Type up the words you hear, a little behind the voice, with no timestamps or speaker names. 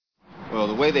Well,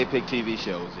 the way they pick TV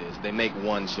shows is they make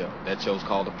one show. That show's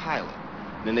called a pilot.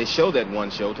 Then they show that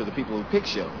one show to the people who pick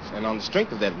shows. And on the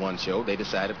strength of that one show, they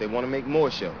decide if they want to make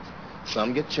more shows.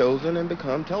 Some get chosen and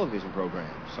become television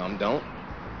programs. Some don't.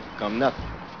 Become nothing.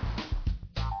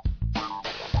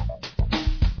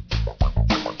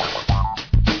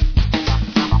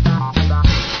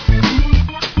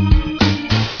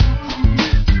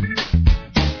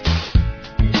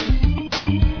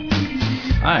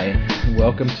 Hi,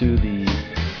 welcome to the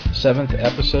 7th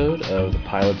episode of the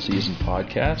Pilot Season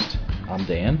Podcast. I'm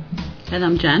Dan. And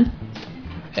I'm Jen.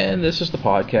 And this is the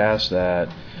podcast that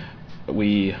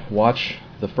we watch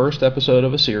the first episode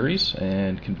of a series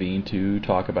and convene to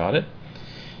talk about it.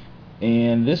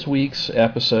 And this week's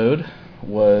episode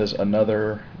was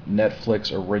another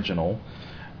Netflix original,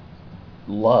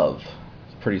 Love.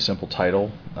 Pretty simple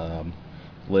title.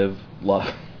 Love.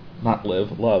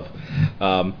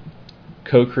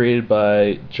 Co-created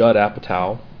by Judd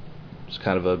Apatow. It's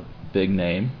kind of a big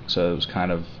name, so it was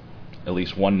kind of at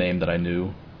least one name that I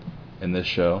knew in this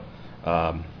show.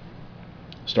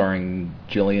 Starring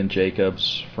Gillian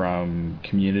Jacobs from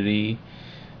Community,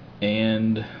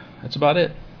 and that's about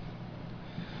it.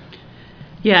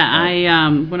 Yeah, I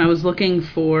when I was looking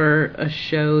for a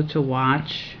show to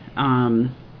watch,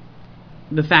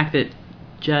 the fact that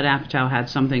Judd Apatow had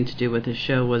something to do with his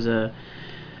show was a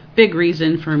big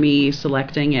reason for me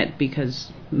selecting it,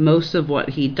 because most of what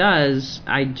he does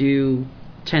I do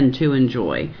tend to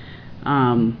enjoy.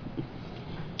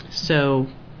 So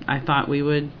I thought we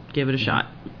would give it a shot.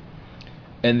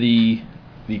 And the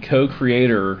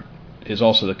co-creator is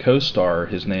also the co-star.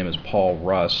 His name is Paul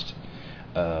Rust.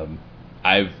 I'm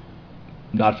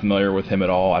not familiar with him at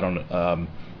all. I don't.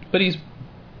 But he's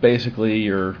basically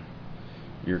your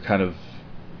kind of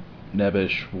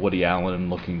nebbish Woody Allen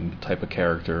looking type of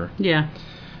character. Yeah.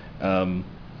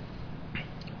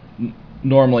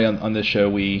 Normally on this show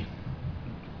we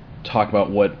talk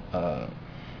about what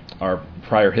our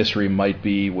prior history might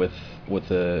be with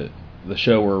the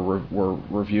show we're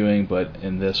reviewing, but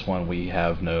in this one we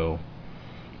have no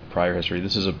prior history.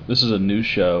 This is a new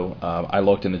show. I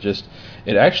looked and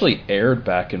it actually aired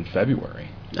back in February.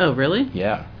 Oh, really?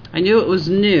 Yeah. I knew it was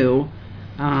new.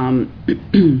 I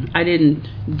didn't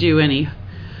do any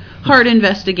hard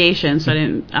investigation, so I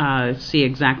didn't see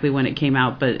exactly when it came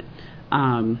out, but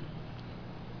I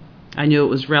knew it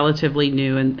was relatively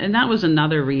new, and that was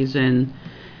another reason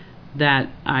that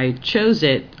I chose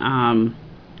it.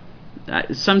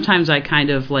 Sometimes I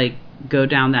kind of like go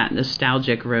down that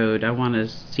nostalgic road. I want to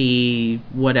see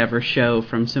whatever show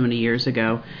from so many years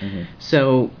ago. Mm-hmm.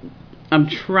 So I'm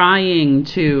trying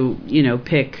to,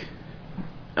 pick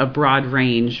a broad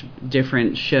range,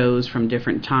 different shows from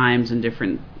different times and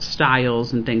different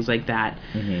styles and things like that.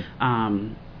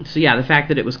 Mm-hmm. So yeah, the fact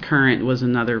that it was current was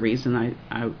another reason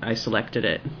I selected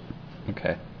it.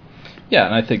 Okay. Yeah,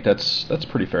 and I think that's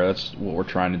pretty fair. That's what we're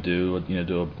trying to do.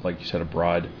 Like you said, a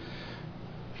broad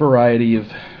variety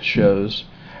of shows.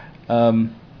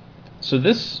 So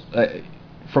this,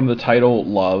 from the title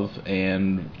Love,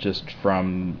 and just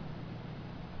from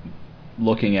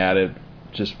looking at it,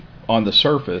 just on the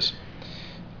surface,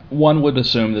 one would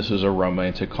assume this is a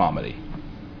romantic comedy.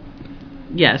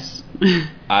 Yes.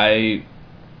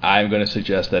 I'm going to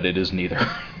suggest that it is neither.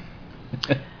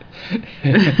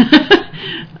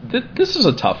 This is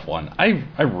a tough one. I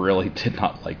really did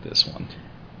not like this one.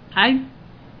 I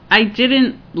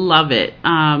didn't love it.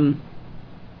 I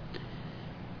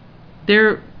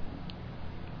didn't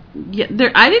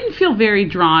feel very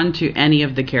drawn to any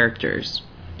of the characters.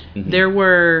 Mm-hmm. There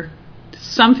were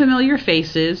some familiar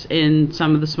faces in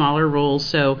some of the smaller roles,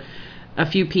 so a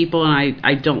few people, and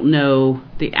I don't know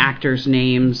the actors'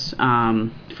 names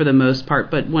for the most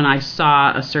part, but when I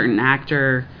saw a certain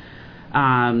actor,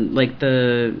 like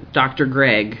the Dr.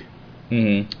 Greg,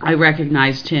 mm-hmm. I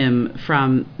recognized him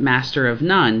from Master of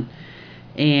None,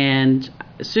 and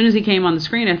as soon as he came on the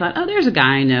screen, I thought, oh, there's a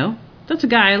guy I know. That's a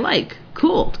guy I like.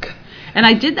 Cool. And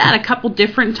I did that a couple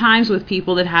different times with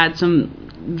people that had some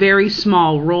very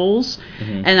small roles,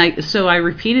 mm-hmm. and so I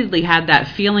repeatedly had that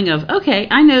feeling of, okay,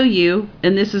 I know you,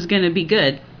 and this is going to be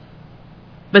good.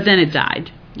 But then it died.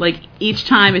 Like, each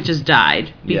time it just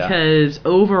died, because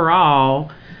overall,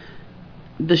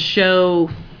 the show,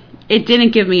 it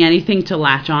didn't give me anything to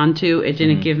latch on to. It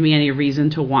didn't mm-hmm. give me any reason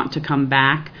to want to come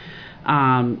back.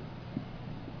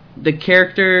 The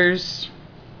characters,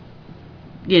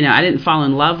 I didn't fall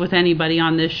in love with anybody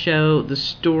on this show. The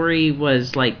story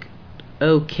was like,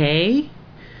 okay.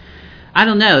 I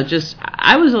don't know.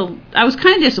 I was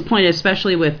kind of disappointed,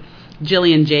 especially with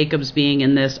Gillian Jacobs being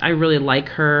in this. I really like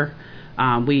her.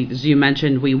 As you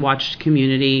mentioned, we watched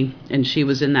Community, and she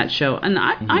was in that show, and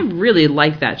I really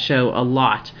liked that show a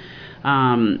lot.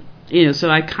 So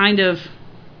I kind of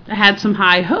had some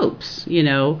high hopes,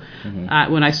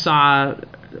 when I saw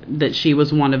that she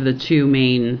was one of the two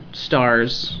main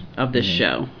stars of this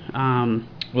show.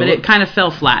 But it kind of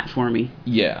fell flat for me.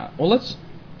 Yeah. Well, let's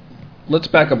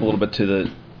back up a little bit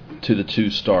to the two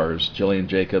stars, Gillian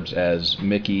Jacobs as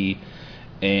Mickey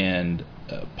and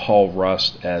Paul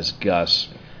Rust as Gus.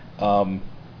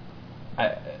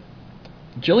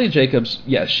 Gillian Jacobs,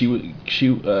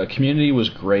 she Community was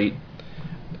great.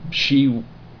 She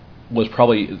was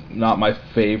probably not my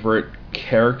favorite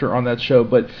character on that show,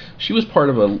 but she was part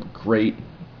of a great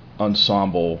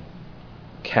ensemble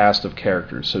cast of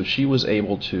characters. So she was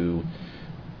able to,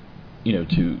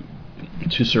 to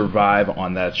survive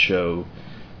on that show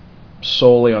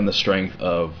solely on the strength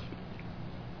of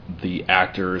the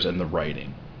actors and the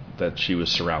writing that she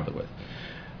was surrounded with.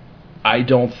 I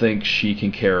don't think she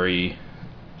can carry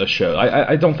a show.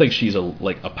 I don't think she's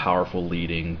a powerful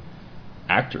leading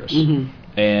actress.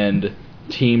 And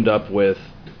teamed up with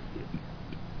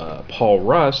Paul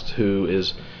Rust, who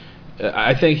is,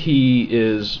 I think he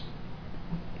is,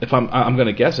 if I'm going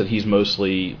to guess it, he's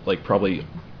mostly probably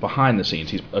behind the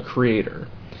scenes. He's a creator.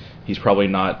 He's probably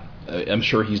not. I'm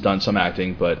sure he's done some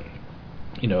acting, but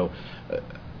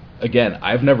again,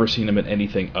 I've never seen him in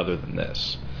anything other than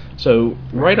this. So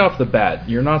right off the bat,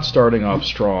 you're not starting off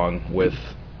strong with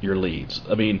your leads.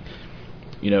 I mean,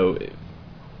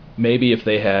 maybe if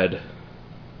they had,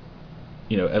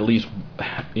 at least,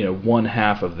 one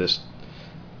half of this,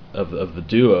 of the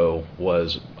duo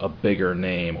was a bigger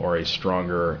name or a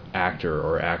stronger actor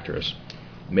or actress,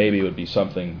 maybe it would be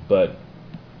something. But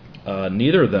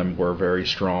neither of them were very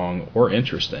strong or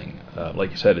interesting.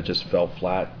 Like you said, it just fell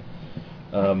flat.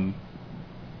 I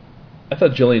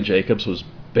thought Gillian Jacobs was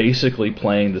basically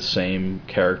playing the same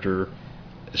character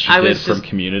she did from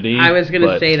Community. I was going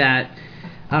to say that.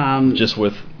 Just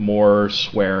with more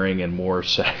swearing and more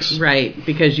sex. Right,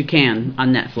 because you can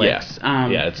on Netflix.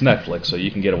 Yeah, it's Netflix, so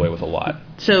you can get away with a lot.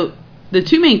 So the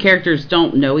two main characters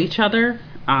don't know each other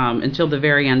until the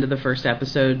very end of the first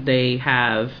episode. They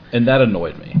have... And that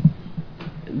annoyed me.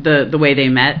 The way they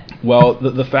met? Well,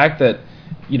 the fact that,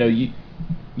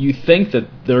 you think that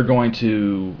they're going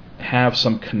to have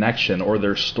some connection or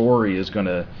their story is going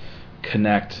to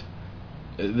connect.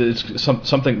 It's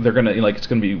something they're going to, it's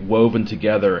going to be woven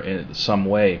together in some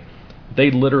way. They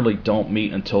literally don't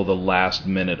meet until the last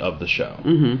minute of the show.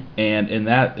 And in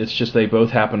that, it's just they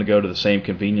both happen to go to the same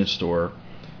convenience store,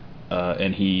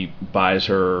 and he buys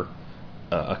her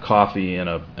a coffee and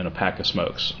a pack of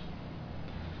smokes.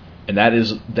 And that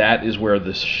is where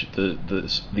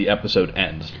the episode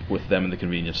ends, with them in the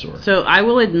convenience store. So I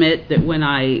will admit that when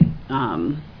I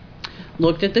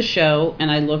looked at the show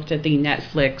and I looked at the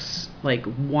Netflix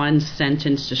one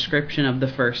sentence description of the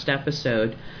first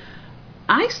episode,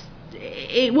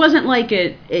 it wasn't like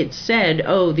it said,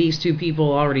 oh, these two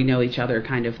people already know each other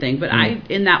kind of thing. But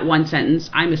in that one sentence,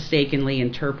 I mistakenly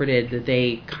interpreted that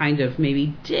they kind of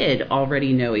maybe did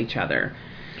already know each other.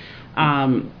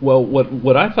 Well,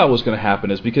 what I thought was going to happen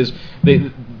is, because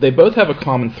they both have a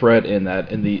common thread in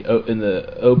that in the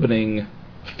opening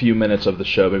few minutes of the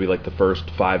show, maybe the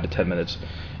first 5 to 10 minutes,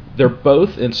 they're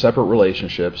both in separate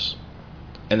relationships,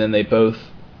 and then they both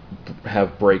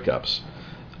have breakups.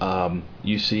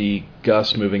 You see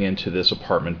Gus moving into this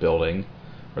apartment building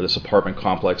or this apartment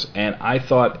complex, and I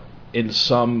thought in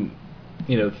some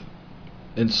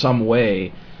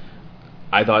way,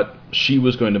 I thought she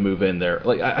was going to move in there.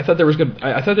 I thought they were going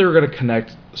to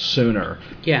connect sooner.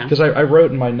 Yeah. Because I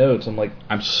wrote in my notes,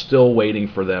 I'm still waiting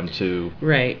for them to.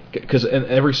 Right. Because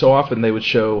every so often they would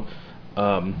show,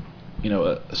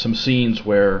 some scenes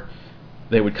where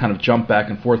they would kind of jump back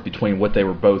and forth between what they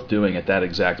were both doing at that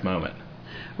exact moment.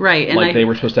 Right. And they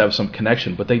were supposed to have some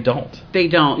connection, but they don't. They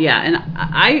don't. Yeah.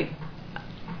 And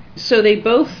so they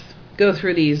both go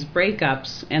through these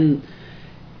breakups, and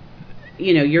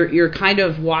you're kind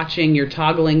of watching, you're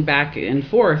toggling back and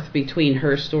forth between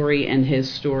her story and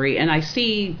his story, and I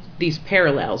see these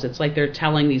parallels. It's like they're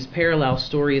telling these parallel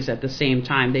stories at the same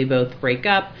time. They both break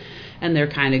up, and they're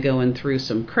kind of going through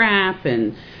some crap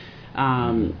and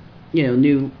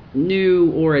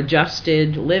new or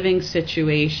adjusted living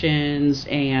situations,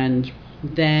 and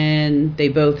then they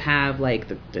both have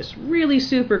this really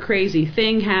super crazy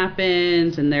thing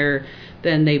happens, and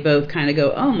then they both kind of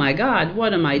go, oh my God,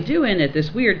 what am I doing at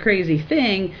this weird crazy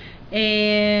thing?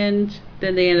 And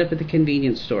then they end up at the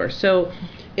convenience store. So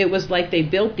it was like they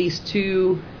built these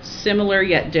two similar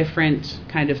yet different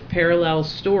kind of parallel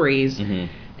stories, and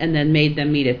then made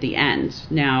them meet at the end.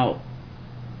 Now,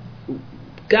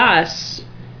 Gus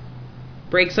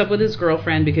breaks up with his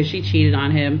girlfriend because she cheated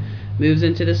on him, moves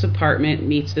into this apartment,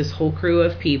 meets this whole crew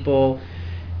of people,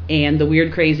 and the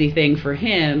weird crazy thing for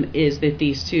him is that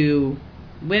these two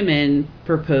women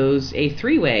propose a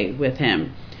three-way with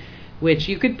him, which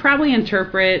you could probably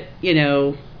interpret,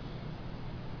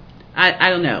 I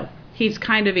don't know. He's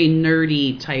kind of a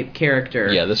nerdy type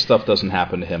character. Yeah, this stuff doesn't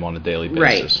happen to him on a daily basis.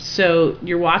 Right. So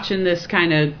you're watching this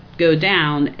kind of go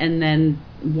down, and then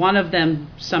one of them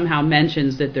somehow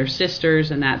mentions that they're sisters,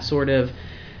 and that sort of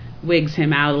wigs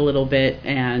him out a little bit,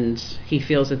 and he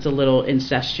feels it's a little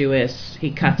incestuous. He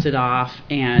cuts it off,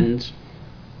 and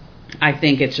I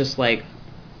think it's just like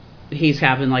he's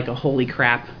having like a holy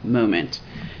crap moment.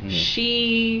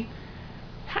 She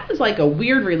has like a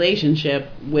weird relationship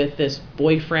with this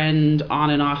boyfriend on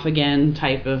and off again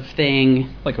type of thing.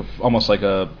 Like almost like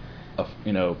a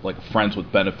like a friends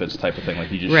with benefits type of thing. Like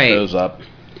he just shows up.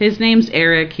 His name's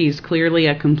Eric. He's clearly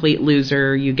a complete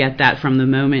loser. You get that from the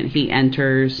moment he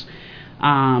enters.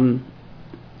 And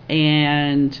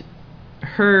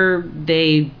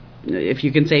they, if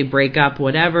you can say break up,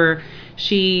 whatever,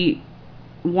 she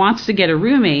wants to get a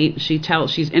roommate.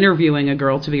 She's interviewing a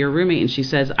girl to be her roommate, and she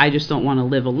says, I just don't want to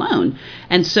live alone.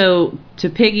 And so to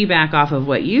piggyback off of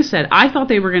what you said, I thought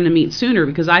they were going to meet sooner,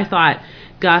 because I thought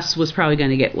Gus was probably going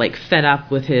to get like fed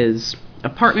up with his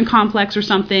apartment complex or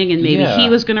something, and maybe he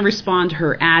was going to respond to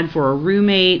her ad for a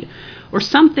roommate or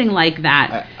something like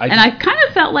that. I kind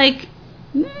of felt like,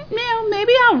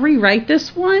 maybe I'll rewrite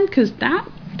this one, because that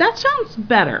sounds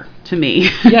better to me.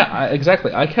 Yeah,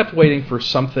 exactly. I kept waiting for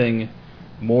something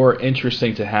more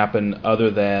interesting to happen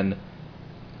other than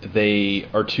they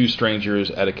are two strangers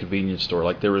at a convenience store.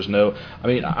 Like there was no, I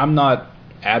mean, I'm not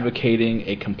advocating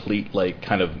a complete like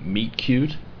kind of meet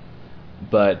cute,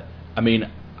 but I mean,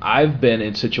 I've been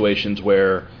in situations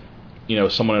where,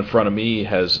 someone in front of me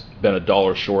has been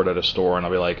 $1 short at a store, and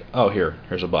I'll be like, oh,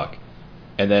 here's $1.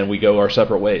 And then we go our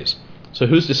separate ways. So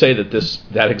who's to say that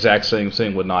that exact same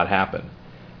thing would not happen?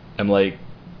 And like,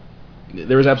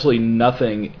 there was absolutely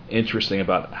nothing interesting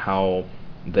about how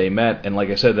they met. And like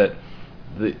I said, that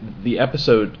the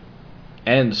episode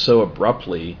ends so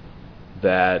abruptly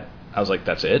that I was like,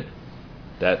 that's it?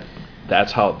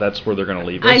 That's where they're going to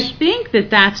leave us? I think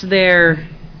that's their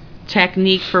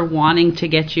technique for wanting to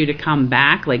get you to come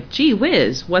back. Like, gee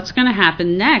whiz, what's going to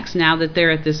happen next now that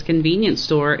they're at this convenience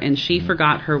store and she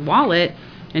forgot her wallet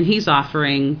and he's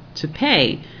offering to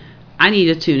pay? I need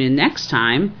to tune in next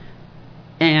time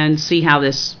and see how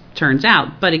this turns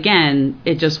out. But again,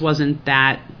 it just wasn't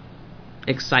that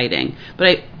exciting.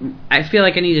 But I feel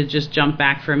like I need to just jump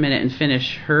back for a minute and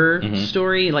finish her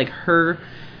story. Like, her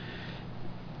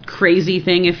crazy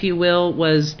thing, if you will,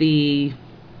 was the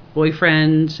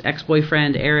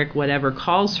ex-boyfriend, Eric, whatever,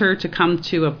 calls her to come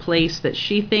to a place that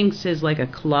she thinks is like a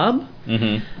club.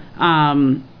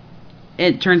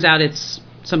 It turns out it's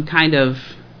some kind of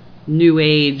new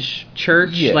age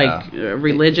church, like a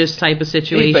religious type of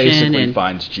situation. He basically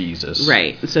finds Jesus.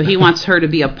 Right. So he wants her to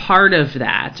be a part of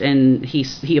that, and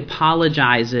he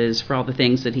apologizes for all the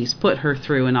things that he's put her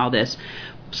through and all this.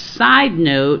 Side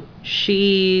note,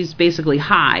 she's basically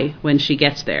high when she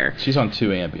gets there. She's on 2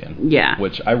 Ambien. Yeah.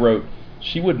 Which I wrote,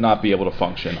 she would not be able to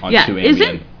function on 2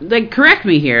 Ambien. Like, correct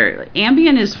me here,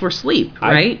 Ambien is for sleep,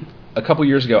 right? A couple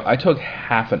years ago, I took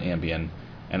half an Ambien,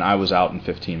 and I was out in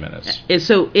 15 minutes.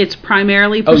 So it's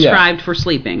primarily prescribed for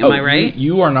sleeping, am I right?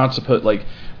 You are not supposed, like,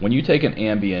 when you take an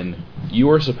Ambien, you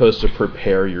are supposed to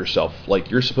prepare yourself. Like,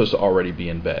 you're supposed to already be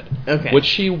in bed. Okay. Which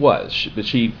she was.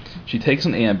 She takes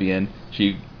an Ambien,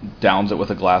 she downs it with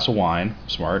a glass of wine,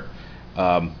 smart.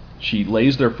 She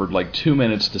lays there for like 2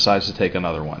 minutes, decides to take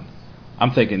another one.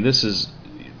 I'm thinking,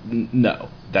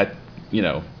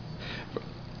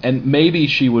 and maybe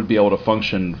she would be able to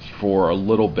function for a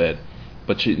little bit,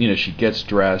 but she gets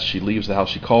dressed, she leaves the house,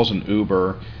 she calls an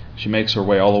Uber, she makes her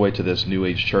way all the way to this New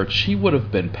Age church. She would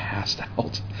have been passed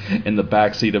out in the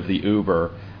backseat of the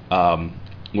Uber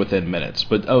within minutes.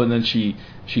 And then she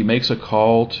makes a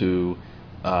call to,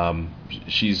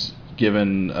 she's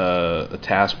given a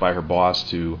task by her boss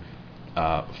to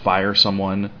fire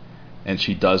someone, and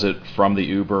she does it from the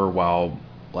Uber while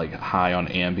like high on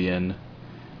Ambien.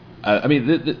 I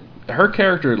mean, her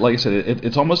character, like I said,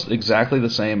 it's almost exactly the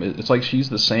same. It's like she's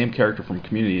the same character from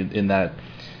Community in that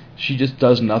she just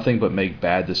does nothing but make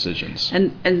bad decisions.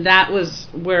 And that was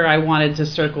where I wanted to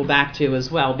circle back to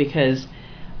as well, because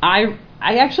I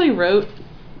actually wrote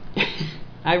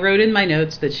I wrote in my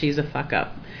notes that she's a fuck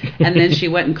up, and then she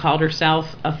went and called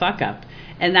herself a fuck up,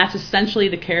 and that's essentially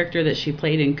the character that she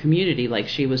played in Community. Like,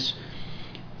 she was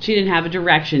she didn't have a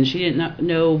direction. She didn't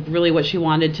know really what she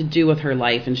wanted to do with her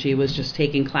life, and she was just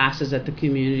taking classes at the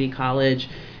community college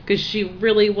because she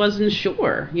really wasn't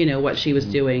sure, what she was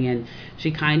doing, and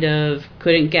she kind of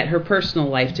couldn't get her personal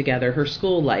life together, her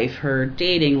school life, her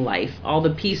dating life, all the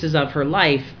pieces of her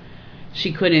life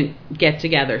she couldn't get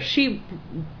together.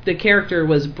 The character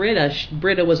was Britta.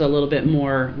 Britta was a little bit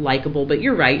more likable, but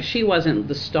you're right, she wasn't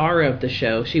the star of the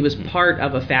show. She was part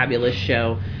of a fabulous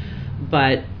show,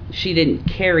 but she didn't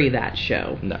carry that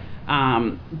show. No.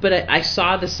 But I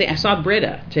saw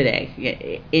Britta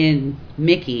today in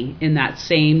Mickey in that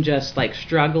same just like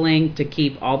struggling to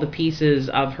keep all the pieces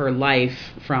of her life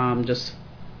from just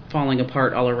falling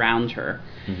apart all around her.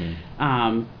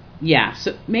 Mm-hmm. Yeah,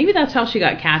 so maybe that's how she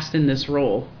got cast in this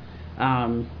role,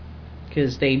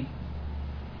 because I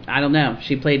don't know,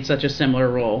 she played such a similar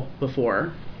role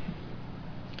before.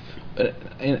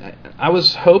 And I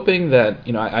was hoping that,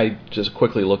 I just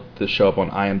quickly looked this show up on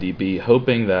IMDb,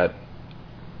 hoping that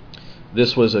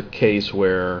this was a case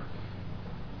where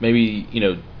maybe,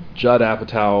 Judd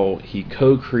Apatow, he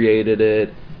co-created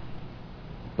it,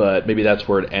 but maybe that's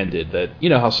where it ended. That,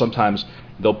 how sometimes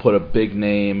they'll put a big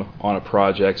name on a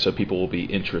project so people will be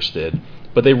interested,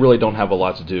 but they really don't have a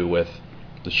lot to do with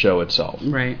the show itself.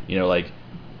 Right. Like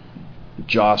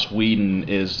Joss Whedon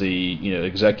is the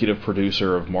executive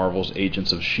producer of Marvel's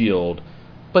Agents of S.H.I.E.L.D.,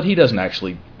 but he doesn't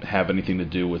actually have anything to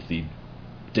do with the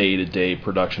day-to-day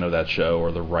production of that show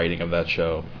or the writing of that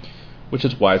show, which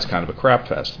is why it's kind of a crap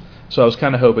fest. So I was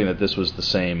kind of hoping that this was the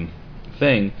same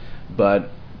thing,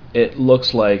 but it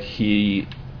looks like he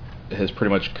has pretty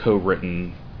much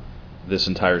co-written this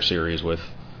entire series with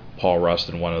Paul Rust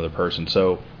and one other person.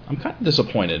 So I'm kind of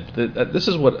disappointed that this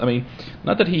is what,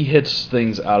 not that he hits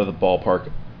things out of the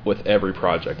ballpark with every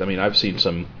project. I've seen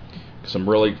some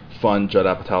really fun Judd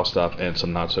Apatow stuff and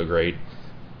some not so great.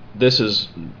 This is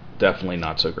definitely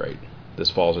not so great. This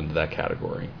falls into that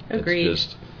category. Agreed. It's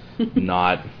just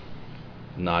not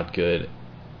good.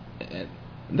 And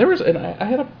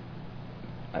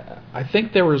I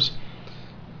think there was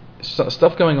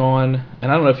stuff going on,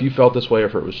 and I don't know if you felt this way or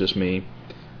if it was just me,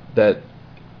 that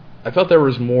I felt there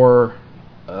was more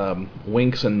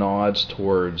winks and nods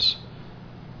towards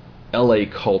LA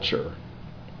culture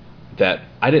that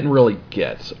I didn't really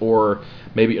get, or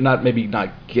maybe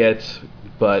not get,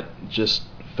 but just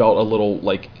felt a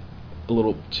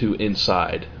little too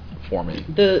inside for me.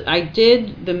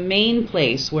 The main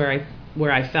place where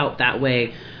I felt that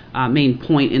way, main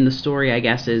point in the story, I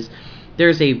guess, is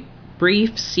there's a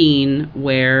brief scene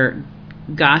where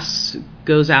Gus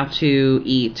goes out to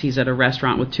eat. He's at a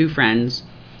restaurant with two friends,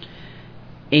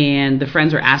 and the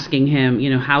friends are asking him,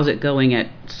 how's it going at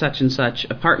such and such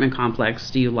apartment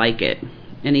complex? Do you like it?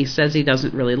 And he says he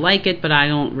doesn't really like it, but I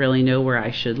don't really know where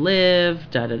I should live,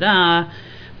 da-da-da.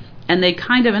 And they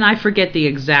kind of, and I forget the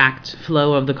exact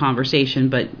flow of the conversation,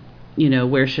 but,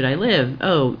 where should I live?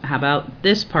 Oh, how about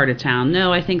this part of town?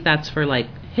 No, I think that's for,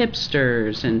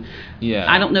 hipsters, and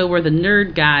I don't know where the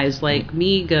nerd guys like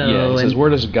me go. Yeah, he says, where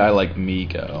does a guy like me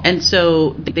go? And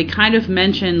so they kind of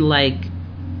mention,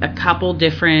 a couple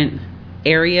different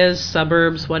areas,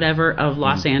 suburbs, whatever, of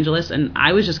Los Angeles, and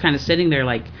I was just kind of sitting there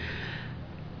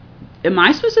am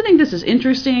I supposed to think this is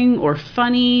interesting or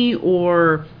funny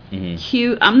or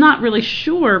cute? I'm not really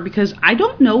sure because I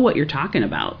don't know what you're talking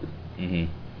about.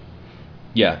 Mm-hmm.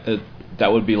 Yeah,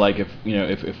 that would be like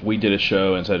if we did a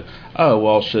show and said, oh,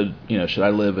 well, should I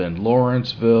live in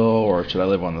Lawrenceville or should I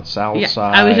live on the south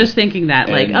side? I was just thinking that,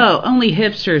 only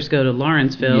hipsters go to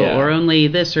Lawrenceville or only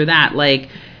this or that.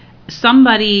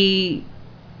 Somebody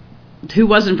who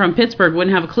wasn't from Pittsburgh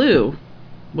wouldn't have a clue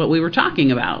what we were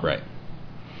talking about. Right.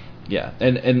 Yeah,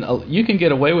 and you can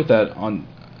get away with that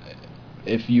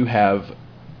if you have,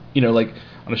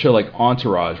 on a show like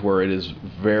Entourage, where it is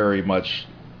very much,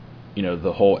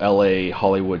 the whole LA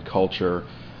Hollywood culture,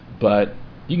 but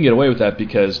you can get away with that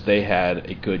because they had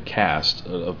a good cast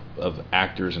of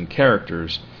actors and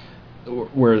characters,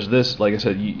 whereas this, like I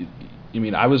said,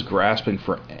 I was grasping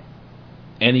for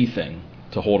anything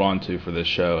to hold on to for this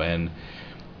show, and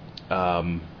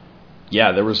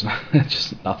there was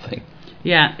just nothing.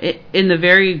 Yeah, in the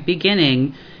very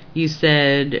beginning, you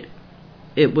said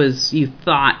you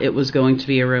thought it was going to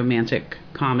be a romantic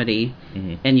comedy,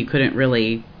 and you couldn't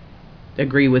really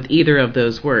agree with either of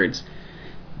those words.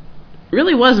 It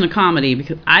really wasn't a comedy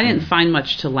because I didn't find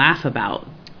much to laugh about.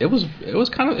 It was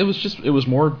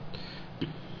more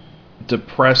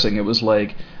depressing. It was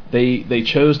like they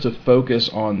chose to focus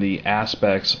on the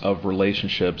aspects of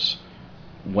relationships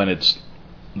when it's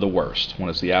the worst, when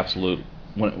it's the absolute,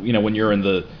 when you're in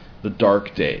the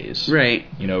dark days, right?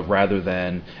 Rather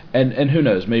than and who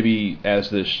knows, maybe as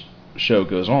this show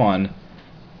goes on,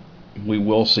 we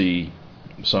will see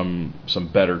some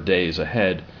better days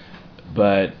ahead.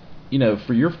 But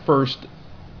for your first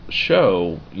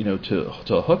show,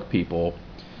 to hook people,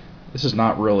 this is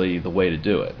not really the way to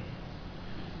do it.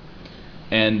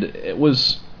 And it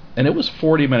was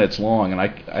 40 minutes long, and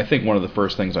I think one of the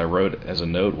first things I wrote as a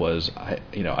note was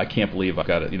I can't believe I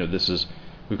got it.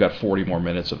 We've got 40 more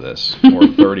minutes of this, or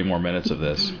 30 more minutes of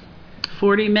this.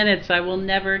 40 minutes I will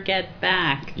never get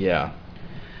back. Yeah.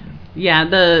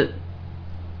 Yeah,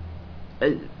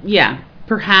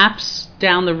 perhaps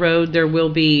down the road there will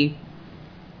be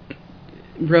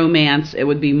romance. It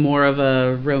would be more of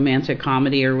a romantic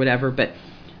comedy or whatever, but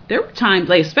there were times,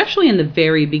 like especially in the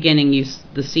very beginning,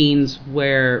 the scenes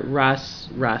where Gus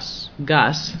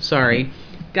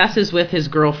is with his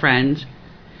girlfriend,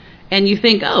 and you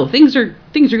think, oh, things are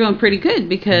going pretty good,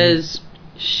 because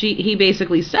he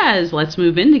basically says, let's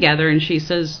move in together, and she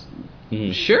says,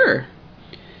 sure.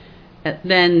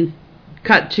 Then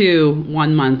cut to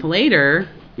 1 month later,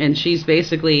 and she's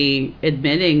basically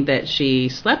admitting that she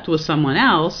slept with someone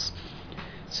else,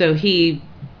 so he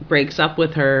breaks up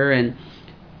with her. And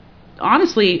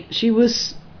honestly, she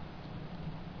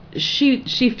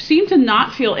seemed to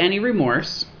not feel any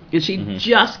remorse, and she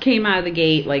just came out of the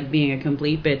gate like being a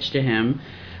complete bitch to him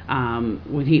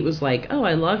when he was like, oh,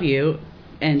 I love you,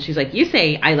 and she's like, you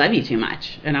say I love you too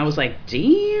much. And I was like,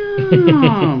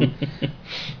 damn.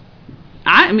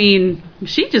 I mean,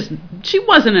 she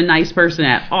wasn't a nice person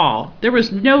at all. There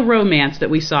was no romance that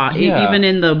we saw, even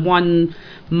in the 1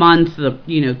 month,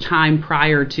 time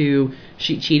prior to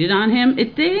she cheated on him. They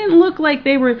didn't look like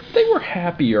they were. They were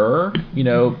happier,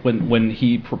 when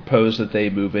he proposed that they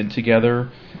move in together.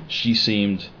 She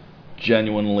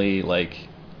genuinely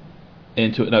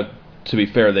into it. Now, to be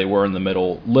fair, they were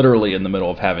literally in the middle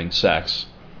of having sex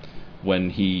when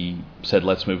he said,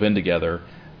 "Let's move in together."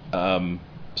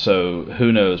 So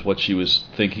who knows what she was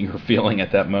thinking or feeling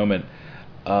at that moment.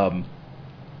 But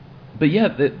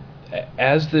yeah,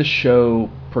 as this show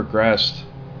progressed,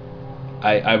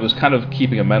 I was kind of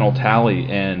keeping a mental tally,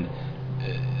 and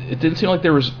it didn't seem like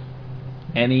there was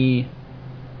any,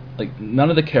 none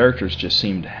of the characters just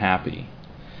seemed happy.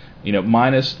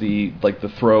 Minus the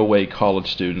throwaway college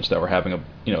students that were having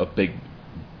a big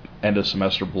end of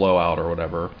semester blowout or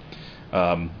whatever.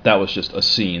 That was just a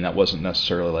scene. That wasn't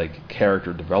necessarily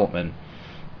character development.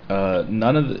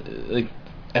 None of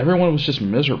everyone was just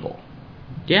miserable.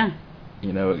 Yeah.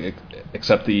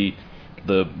 Except the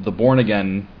born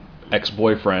again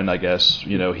ex-boyfriend, I guess.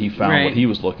 He found what he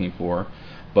was looking for.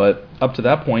 But up to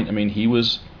that point, I mean, he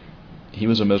was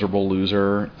a miserable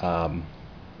loser.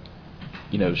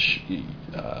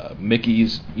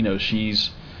 Mickey's,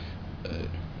 she's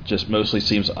just mostly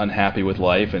seems unhappy with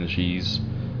life, and she's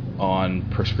on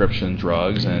prescription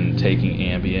drugs and taking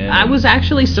Ambien. I was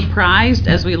actually surprised,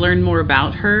 as we learned more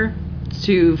about her,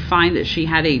 to find that she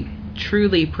had a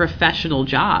truly professional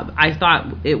job. I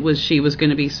thought she was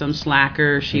going to be some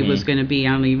slacker. She was going to be,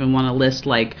 I don't even want to list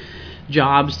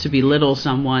jobs to belittle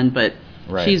someone, but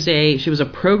she was a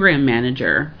program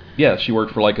manager. Yeah, she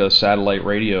worked for a satellite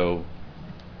radio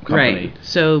company. Right.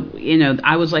 So,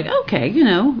 I was like, okay,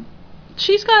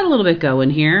 she's got a little bit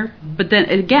going here. But then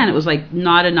again, it was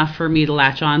not enough for me to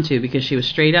latch onto, because she was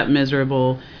straight up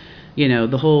miserable.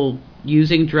 The whole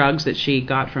using drugs that she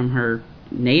got from her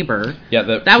neighbor.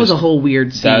 Yeah, that was a whole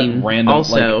weird scene. That random,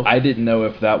 also, I didn't know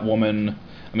if that woman.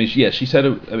 I mean, she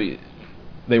said.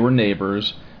 They were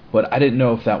neighbors, but I didn't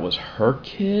know if that was her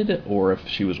kid or if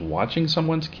she was watching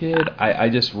someone's kid. I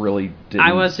just really didn't.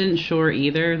 I wasn't sure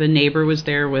either. The neighbor was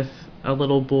there with a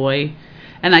little boy,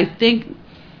 and I think,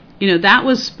 that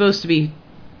was supposed to be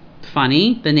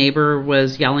funny. The neighbor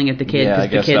was yelling at the kid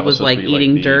because the kid was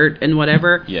eating dirt and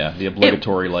whatever. Yeah, the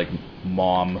obligatory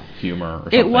mom humor or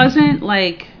something. It wasn't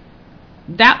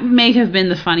that may have been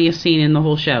the funniest scene in the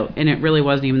whole show, and it really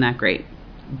wasn't even that great.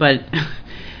 But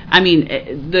I mean,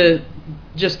 the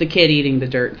kid eating the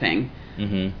dirt thing.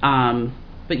 Mm-hmm.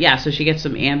 But yeah, so she gets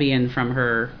some Ambien from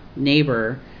her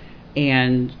neighbor,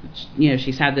 and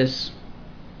she's had this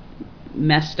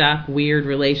messed up, weird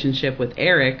relationship with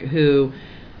Eric, who,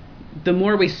 the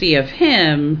more we see of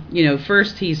him,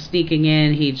 first he's sneaking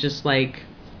in, he's just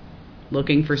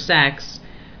looking for sex,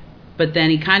 but then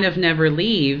he kind of never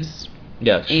leaves.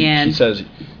 Yeah, she says,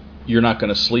 you're not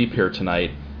going to sleep here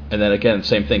tonight, and then again,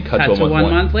 same thing, cut to 1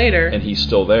 month later, and he's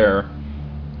still there.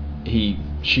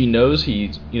 She knows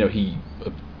he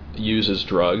uses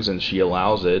drugs, and she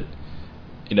allows it,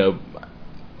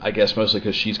 I guess mostly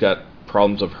because she's got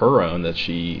problems of her own that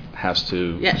she has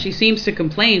to. Yeah, she seems to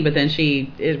complain, but then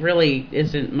it really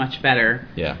isn't much better.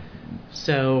 Yeah.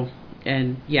 So,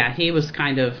 And yeah, he was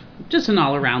kind of just an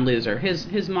all-around loser.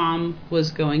 His mom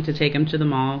was going to take him to the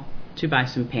mall to buy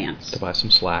some pants. To buy some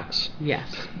slacks.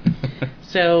 Yes.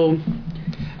 So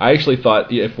I actually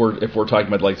thought, if we're talking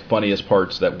about like the funniest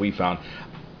parts that we found,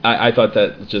 I thought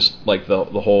that just like the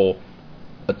whole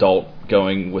adult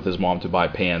going with his mom to buy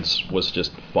pants was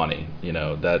just funny. You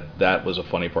know, that was a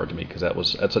funny part to me, because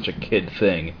that's such a kid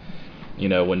thing. You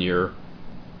know, when you're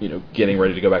getting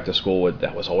ready to go back to school,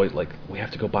 that was always like, we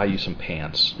have to go buy you some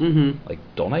pants. Mm-hmm. Like,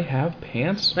 don't I have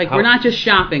pants? Like, we're not just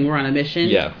shopping, we're on a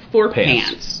mission for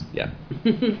pants. Yeah.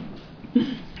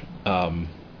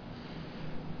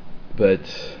 But,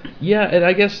 yeah, and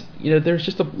I guess, there's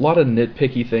just a lot of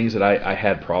nitpicky things that I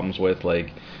had problems with,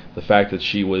 like the fact that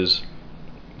she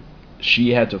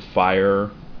had to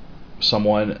fire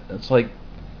someone. It's like,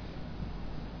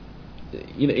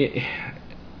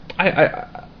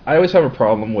 I always have a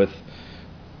problem with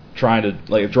trying to,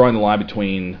 like, drawing the line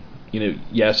between,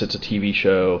 yes, it's a TV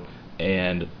show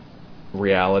and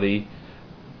reality,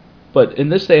 but in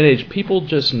this day and age, people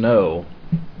just know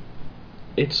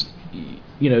it's,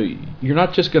 you're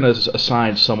not just going to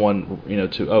assign someone,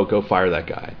 to, go fire that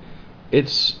guy.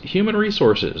 It's human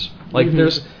resources. Like, mm-hmm.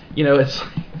 there's, it's,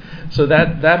 so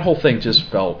that whole thing just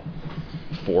felt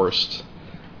forced.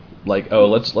 Like,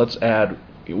 let's add,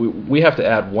 we have to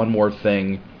add one more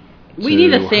thing. We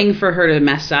need a thing for her to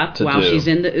mess up while she's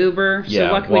in the Uber. So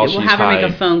yeah, what can we do? We'll have her high.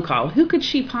 make a phone call. Who could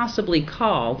she possibly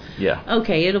call? Yeah.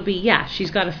 Okay, it'll be,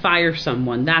 she's got to fire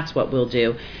someone. That's what we'll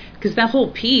do. Because that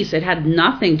whole piece, it had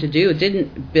nothing to do. It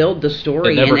didn't build the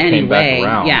story in any way.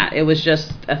 Yeah, it was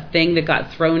just a thing that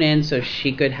got thrown in so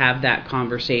she could have that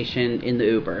conversation in the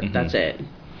Uber. Mm-hmm. That's it.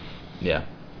 Yeah.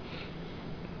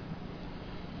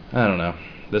 I don't know.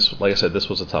 This, like I said, this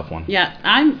was a tough one. Yeah,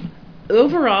 I'm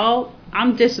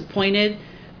disappointed.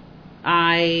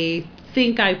 I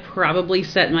think I probably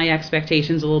set my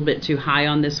expectations a little bit too high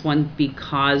on this one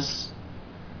because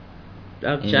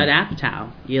of Judd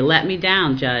Apatow. You let me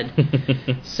down, Judd.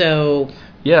 So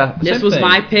yeah, this was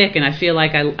my pick, and I feel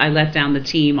like I let down the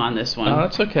team on this one. Oh,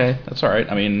 that's okay. That's all right.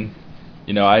 I mean,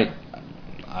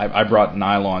 I brought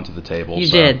Nylon to the table.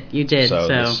 You did. So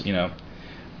this,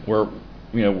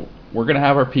 we're gonna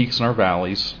have our peaks and our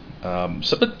valleys.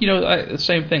 But the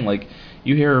same thing. Like,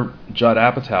 you hear Judd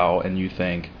Apatow and you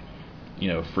think,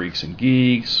 Freaks and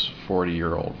Geeks,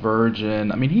 40-Year-Old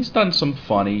Virgin. I mean, he's done some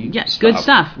funny stuff. Good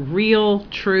stuff. Real,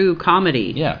 true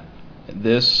comedy. Yeah.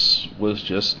 This was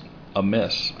just a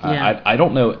miss. Yeah. I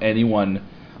don't know anyone,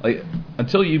 like,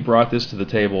 until you brought this to the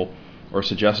table or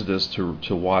suggested this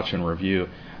to watch and review,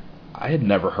 I had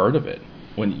never heard of it.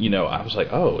 When, I was like,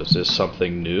 oh, is this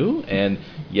something new? And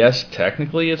yes,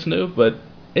 technically it's new, but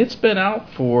it's been out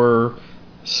for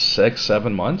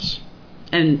 6-7 months.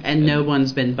 And no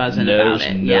one's been buzzing about it.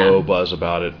 There's no buzz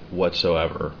about it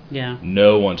whatsoever. Yeah.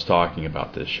 No one's talking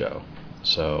about this show.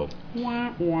 So,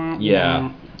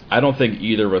 yeah. I don't think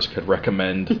either of us could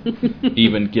recommend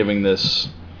even giving this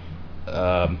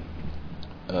a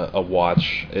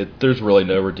watch. There's really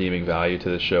no redeeming value to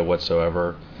this show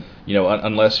whatsoever.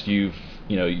 Unless you're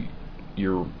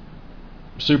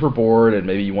super bored and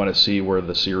maybe you want to see where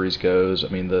the series goes. I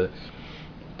mean, the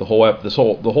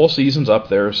whole season's up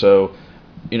there, so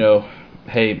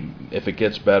hey, if it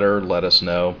gets better, let us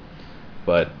know.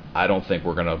 But I don't think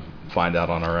we're gonna find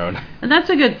out on our own. And that's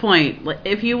a good point.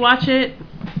 If you watch it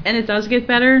and it does get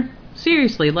better,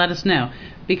 seriously, let us know,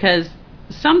 because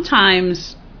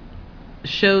sometimes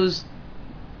shows,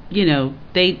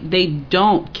 they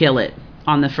don't kill it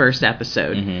on the first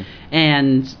episode, mm-hmm.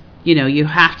 and you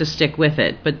have to stick with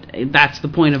it. But that's the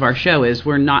point of our show, is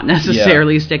we're not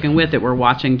necessarily sticking with it. We're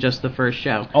watching just the first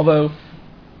show. Although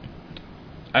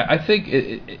I think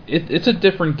it's a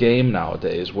different game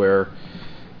nowadays, where,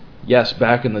 yes,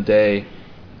 back in the day,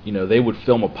 they would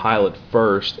film a pilot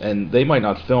first, and they might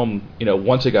not film,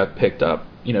 once it got picked up.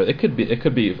 It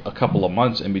could be a couple of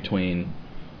months in between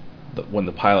when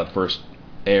the pilot first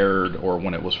aired or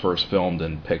when it was first filmed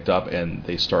and picked up and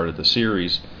they started the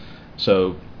series.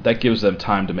 So that gives them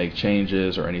time to make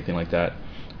changes or anything like that.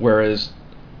 Whereas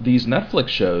these Netflix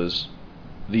shows,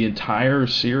 the entire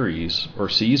series or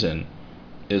season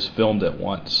is filmed at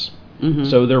once. Mm-hmm.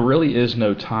 So there really is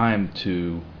no time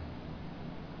to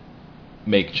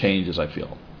make changes, I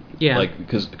feel. Yeah. Like,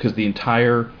 because the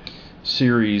entire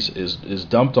series is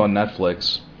dumped on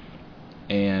Netflix,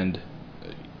 and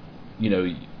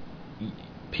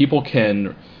people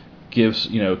can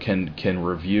can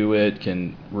review it,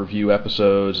 can review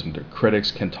episodes, and the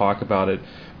critics can talk about it,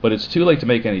 but it's too late to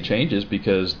make any changes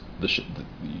because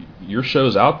your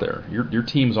show's out there. Your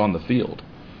team's on the field.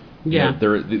 Yeah.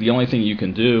 The only thing you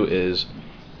can do is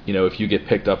if you get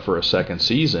picked up for a second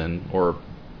season or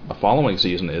a following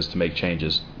season, is to make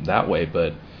changes that way.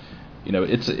 But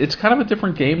it's kind of a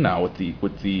different game now with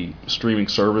the streaming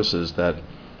services that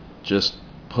just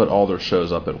put all their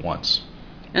shows up at once.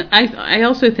 And I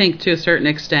also think, to a certain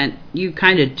extent, you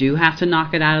kind of do have to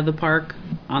knock it out of the park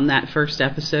on that first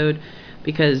episode,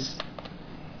 because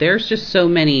there's just so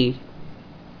many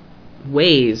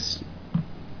ways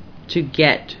to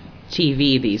get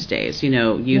TV these days.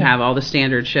 You have all the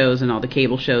standard shows and all the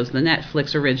cable shows, the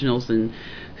Netflix originals and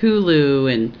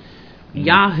Hulu and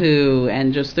Yahoo,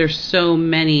 and just there's so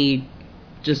many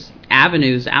just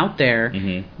avenues out there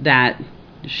that,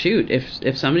 shoot,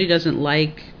 if somebody doesn't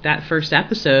like that first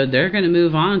episode, they're going to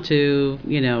move on to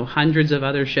hundreds of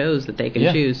other shows that they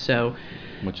can choose. So,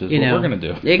 which is what we're going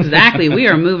to do. Exactly, we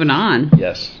are moving on.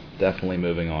 Yes, definitely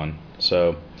moving on.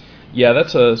 So, yeah,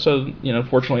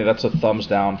 unfortunately, that's a thumbs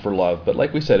down for Love. But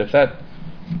like we said, if that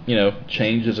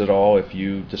changes at all, if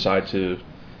you decide to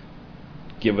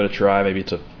give it a try, maybe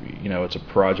it's a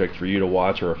project for you to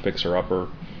watch, or a fixer-upper,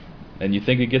 and you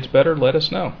think it gets better, let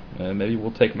us know, and maybe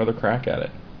we'll take another crack at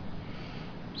it.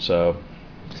 So,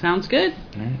 sounds good.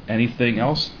 Anything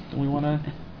else that we want to?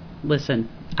 Listen,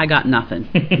 I got nothing.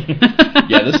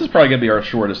 Yeah, this is probably going to be our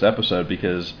shortest episode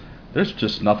because there's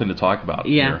just nothing to talk about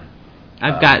here.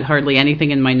 I've got hardly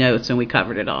anything in my notes, and we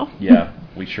covered it all. Yeah,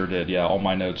 we sure did. Yeah, all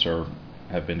my notes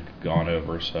have been gone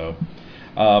over. So,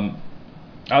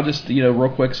 I'll just real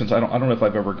quick, since I don't know if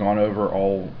I've ever gone over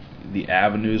all the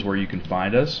avenues where you can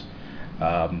find us.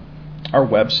 Our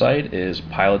website is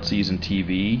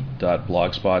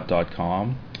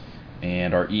pilotseasontv.blogspot.com,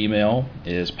 and our email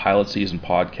is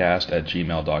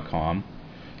pilotseasonpodcast@gmail.com.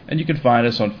 And you can find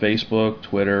us on Facebook,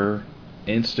 Twitter,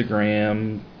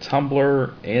 Instagram,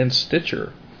 Tumblr, and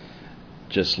Stitcher.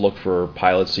 Just look for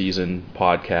Pilot Season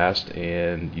Podcast,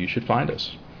 and you should find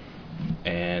us.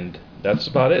 And that's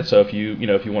about it. So if you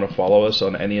want to follow us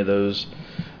on any of those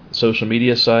social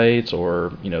media sites,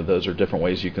 or those are different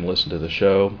ways you can listen to the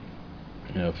show,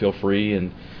 feel free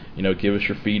and give us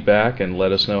your feedback and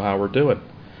let us know how we're doing.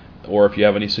 Or if you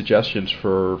have any suggestions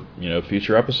for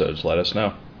future episodes, let us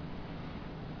know.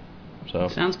 So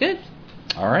sounds good.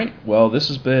 All right. Well, this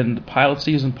has been the Pilot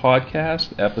Season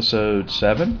Podcast, episode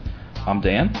 7. I'm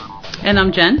Dan. And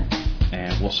I'm Jen.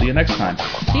 And we'll see you next time.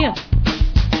 See ya.